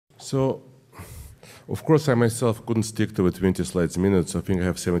So, of course, I myself couldn't stick to the 20 slides a minute, so I think I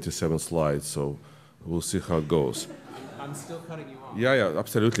have 77 slides, so we'll see how it goes. I'm still cutting you off. Yeah,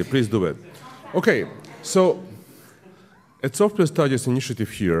 absolutely. Please do it. Okay, so at Software Studies Initiative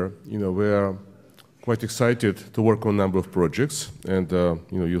here, we're quite excited to work on a number of projects, and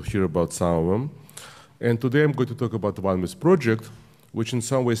you'll hear about some of them. And today I'm going to talk about one with project, which in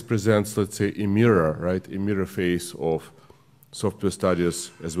some ways presents, let's say, a mirror, right? A mirror face of software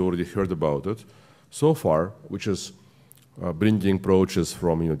studies, as we already heard about it so far, which is bringing approaches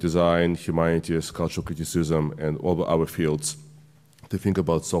from design, humanities, cultural criticism, and all the other fields to think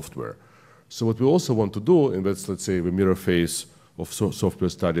about software. So what we also want to do, and that's, let's say, the mirror face of software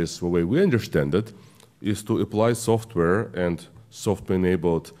studies, the way we understand it, is to apply software and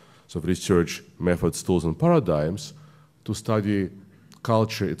software-enabled sort of research methods, tools, and paradigms to study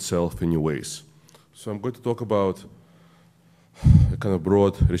culture itself in new ways. So I'm going to talk about a kind of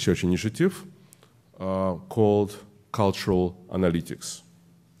broad research initiative called cultural analytics.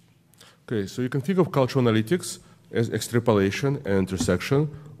 Okay, so you can think of cultural analytics as extrapolation and intersection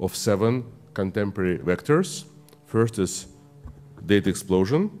of 7 contemporary vectors. First is data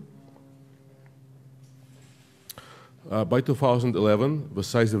explosion. By 2011, the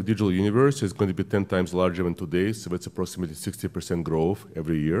size of the digital universe is going to be 10 times larger than today, so that's approximately 60% growth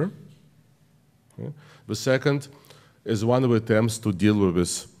every year. Okay. The second is one of the attempts to deal with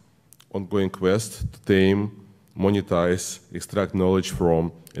this ongoing quest to tame, monetize, extract knowledge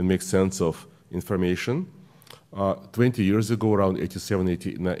from, and make sense of information. 20 years ago, around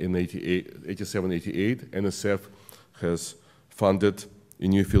 87-88, NSF has funded a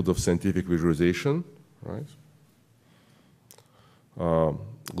new field of scientific visualization, right?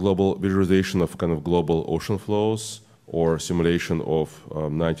 Global visualization of kind of global ocean flows, or simulation of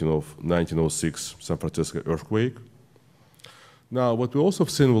 1906 San Francisco earthquake. Now, what we also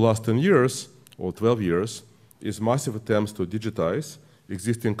have seen in the last 10 years, or 12 years, is massive attempts to digitize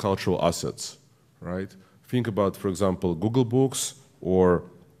existing cultural assets, right? Think about, for example, Google Books or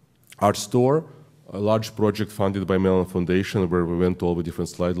Art Store, a large project funded by Mellon Foundation where we went to all the different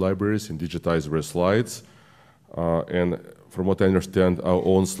slide libraries and digitized their slides. And from what I understand, our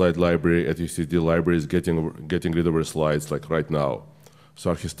own slide library at UCD Library is getting rid of our slides like right now. So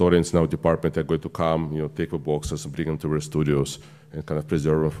our historians in our department are going to come, take the boxes and bring them to their studios and kind of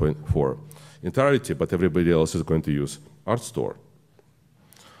preserve them for entirety, but everybody else is going to use Art Store.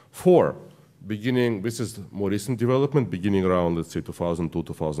 4, this is more recent development, beginning around, let's say, 2002,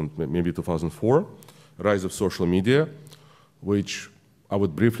 maybe 2004, rise of social media, which I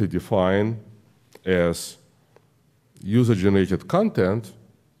would briefly define as user-generated content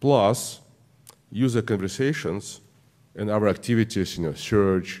plus user conversations and other activities,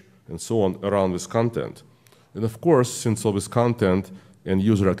 search and so on around this content. And of course, since all this content and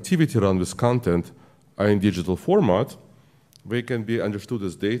user activity around this content are in digital format, they can be understood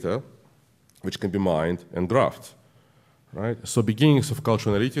as data, which can be mined and graphed, right? So beginnings of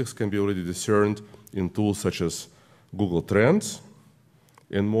cultural analytics can be already discerned in tools such as Google Trends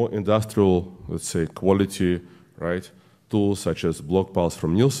and more industrial, let's say, quality, right? Tools such as BlogPulse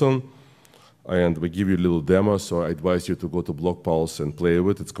from Nielsen. And we give you a little demo, so I advise you to go to BlogPulse and play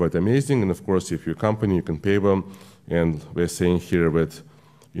with it. It's quite amazing. And of course, if you're a company, you can pay them. And we're saying here that,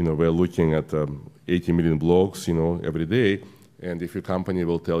 we're looking at 80 million blogs, every day. And if your company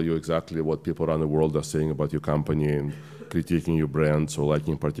will tell you exactly what people around the world are saying about your company and critiquing your brands or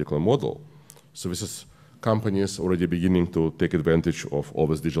liking a particular model. So this is companies already beginning to take advantage of all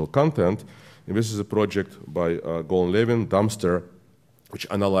this digital content. And this is a project by Golan Levin, Dumpster, which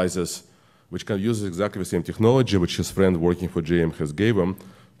kind of uses exactly the same technology which his friend working for JM has gave him.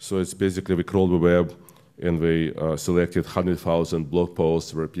 So it's basically we crawled the web and we selected 100,000 blog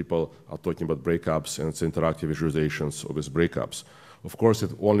posts where people are talking about breakups, and it's interactive visualizations of these breakups. Of course,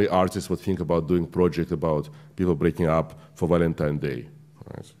 only artists would think about doing a project about people breaking up for Valentine's Day.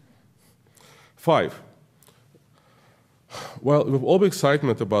 Right? 5. Well, with all the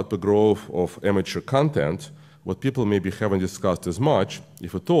excitement about the growth of amateur content, what people maybe haven't discussed as much,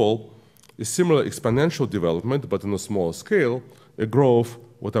 if at all, is similar exponential development, but on a smaller scale, a growth,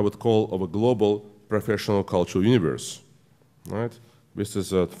 what I would call, of a global professional cultural universe. Right? This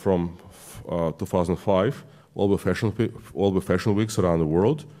is from 2005, all the fashion weeks around the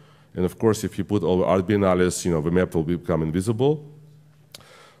world. And of course, if you put all the art biennales, the map will become invisible.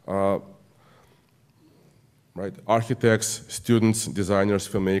 Right? Architects, students, designers,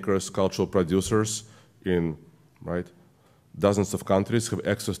 filmmakers, cultural producers in dozens of countries have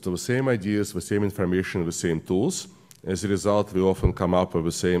access to the same ideas, the same information, the same tools. As a result, we often come up with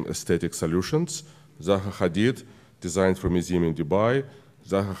the same aesthetic solutions. Zaha Hadid designed for a museum in Dubai,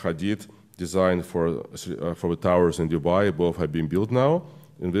 Zaha Hadid designed for the towers in Dubai. Both have been built now.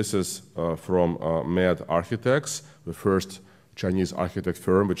 And this is from MED Architects, the first Chinese architect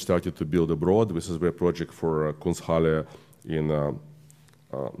firm which started to build abroad. This is a project for Kunsthalle in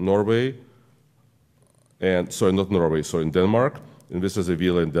Norway. And sorry, not Norway, so in Denmark. And this is a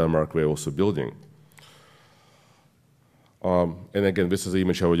villa in Denmark we're also building. And again, this is the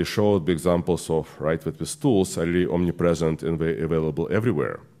image I already showed. The examples of right with these tools are really omnipresent and available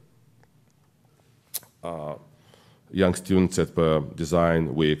everywhere. Young students at the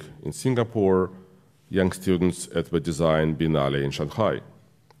Design Week in Singapore, young students at the Design Biennale in Shanghai.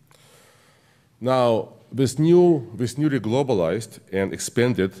 Now, this newly globalized and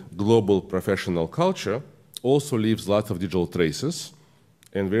expanded global professional culture also leaves lots of digital traces,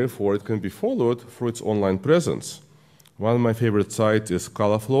 and therefore it can be followed through its online presence. One of my favorite sites is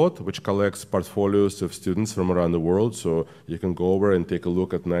Colorfloat, which collects portfolios of students from around the world, so you can go over and take a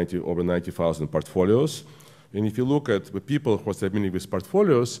look at over 90,000 portfolios. And if you look at the people who are submitting these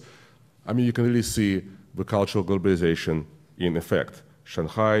portfolios, I mean, you can really see the cultural globalization in effect.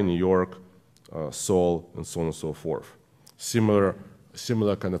 Shanghai, New York, Seoul, and so on and so forth. Similar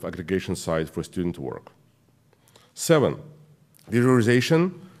kind of aggregation site for student work. 7,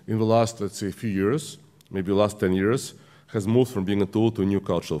 visualization in the last, let's say, few years, maybe the last 10 years, has moved from being a tool to a new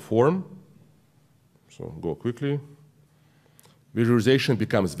cultural form. So go quickly. Visualization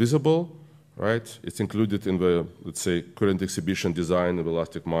becomes visible, right? It's included in the, let's say, current exhibition design of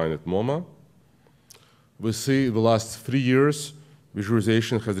Elastic Mind at MoMA. We see the last 3 years,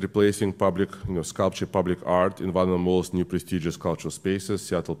 visualization has replacing public, sculpture, public art in one of the most new prestigious cultural spaces,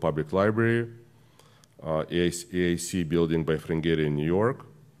 Seattle Public Library, AAC building by Ferengeri in New York,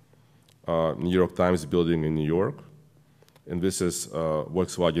 New York Times building in New York, and this is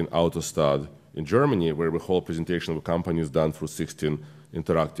Volkswagen Autostadt in Germany, where the whole presentation of the company is done through 16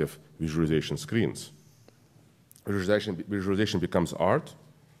 interactive visualization screens. Visualization becomes art.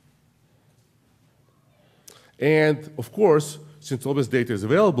 And of course, since all this data is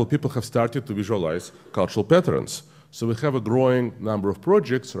available, people have started to visualize cultural patterns. So we have a growing number of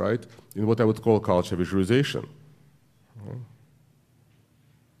projects, right, in what I would call culture visualization.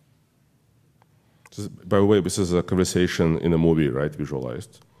 By the way, this is a conversation in a movie, right,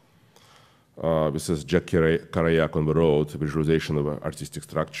 visualized. This is Jack Kerouac on the road, visualization of an artistic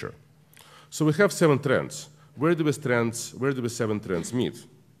structure. So we have 7 trends. Where do the 7 trends meet?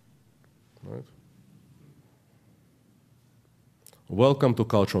 Right? Welcome to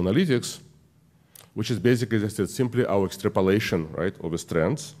cultural analytics, which is basically just simply our extrapolation, right, of these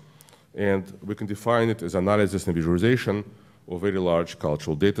trends. And we can define it as analysis and visualization of very large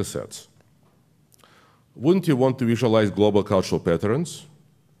cultural data sets. Wouldn't you want to visualize global cultural patterns,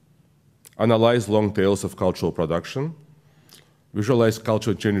 analyze long tails of cultural production, visualize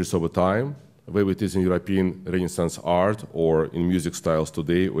cultural changes over time, whether it is in European Renaissance art or in music styles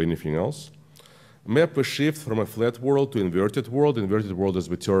today or anything else? Map a shift from a flat world to inverted world. Inverted world is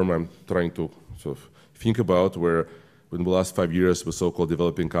the term I'm trying to sort of think about, where in the last 5 years the so-called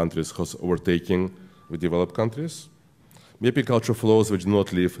developing countries has overtaken the developed countries. Mapping cultural flows which do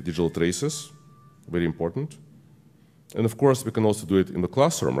not leave digital traces, very important. And of course, we can also do it in the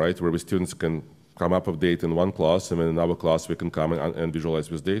classroom, right, where the students can come up with data in one class, and then in another class we can come and visualize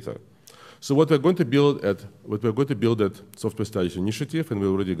this data. So what we're going to build at Software Studies Initiative, and we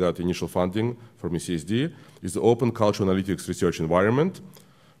already got initial funding from ECSD, is the Open Cultural Analytics Research Environment.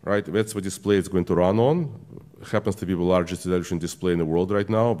 Right, that's the display it's going to run on. It happens to be the largest resolution display in the world right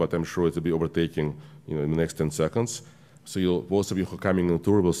now, but I'm sure it will be overtaking, in the next 10 seconds. So those of you who are coming on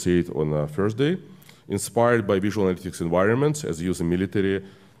tour will see it on Thursday. Inspired by visual analytics environments as used in military,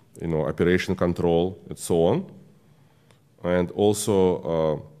 operation control, and so on. And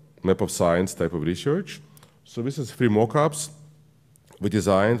also map of science type of research. So this is 3 mock-ups we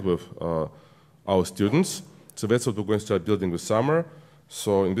designed with our students. So that's what we're going to start building this summer.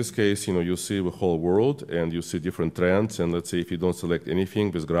 So in this case, you see the whole world and you see different trends. And let's say if you don't select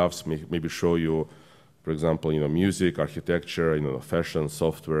anything, these graphs maybe show you, for example, music, architecture, fashion,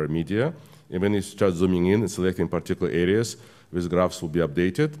 software, media. And when you start zooming in and selecting particular areas, these graphs will be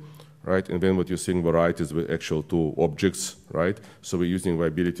updated, right? And then what you're seeing on the right is the actual 2 objects, right? So we're using the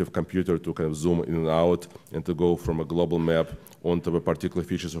ability of computer to kind of zoom in and out and to go from a global map onto the particular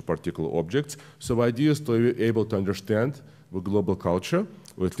features of particular objects. So the idea is to be able to understand the global culture,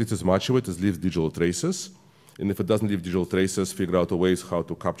 or at least as much of it as leaves digital traces. And if it doesn't leave digital traces, figure out ways how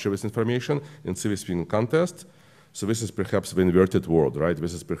to capture this information and see this being in context. So this is perhaps the inverted world, right?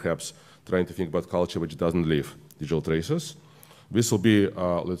 This is perhaps trying to think about culture which doesn't leave digital traces. This will be,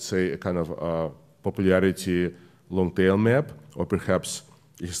 let's say, a kind of popularity long tail map, or perhaps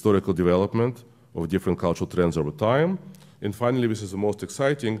historical development of different cultural trends over time. And finally, this is the most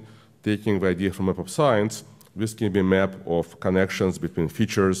exciting, taking the idea from map of science, this can be a map of connections between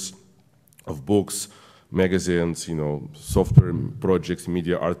features of books, magazines, software projects,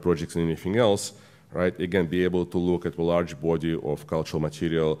 media art projects, and anything else, right? Again, be able to look at a large body of cultural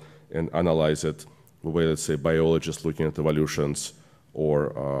material and analyze it the way, let's say, biologists looking at evolutions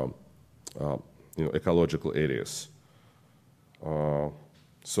or ecological areas.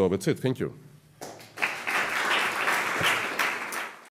 So that's it. Thank you.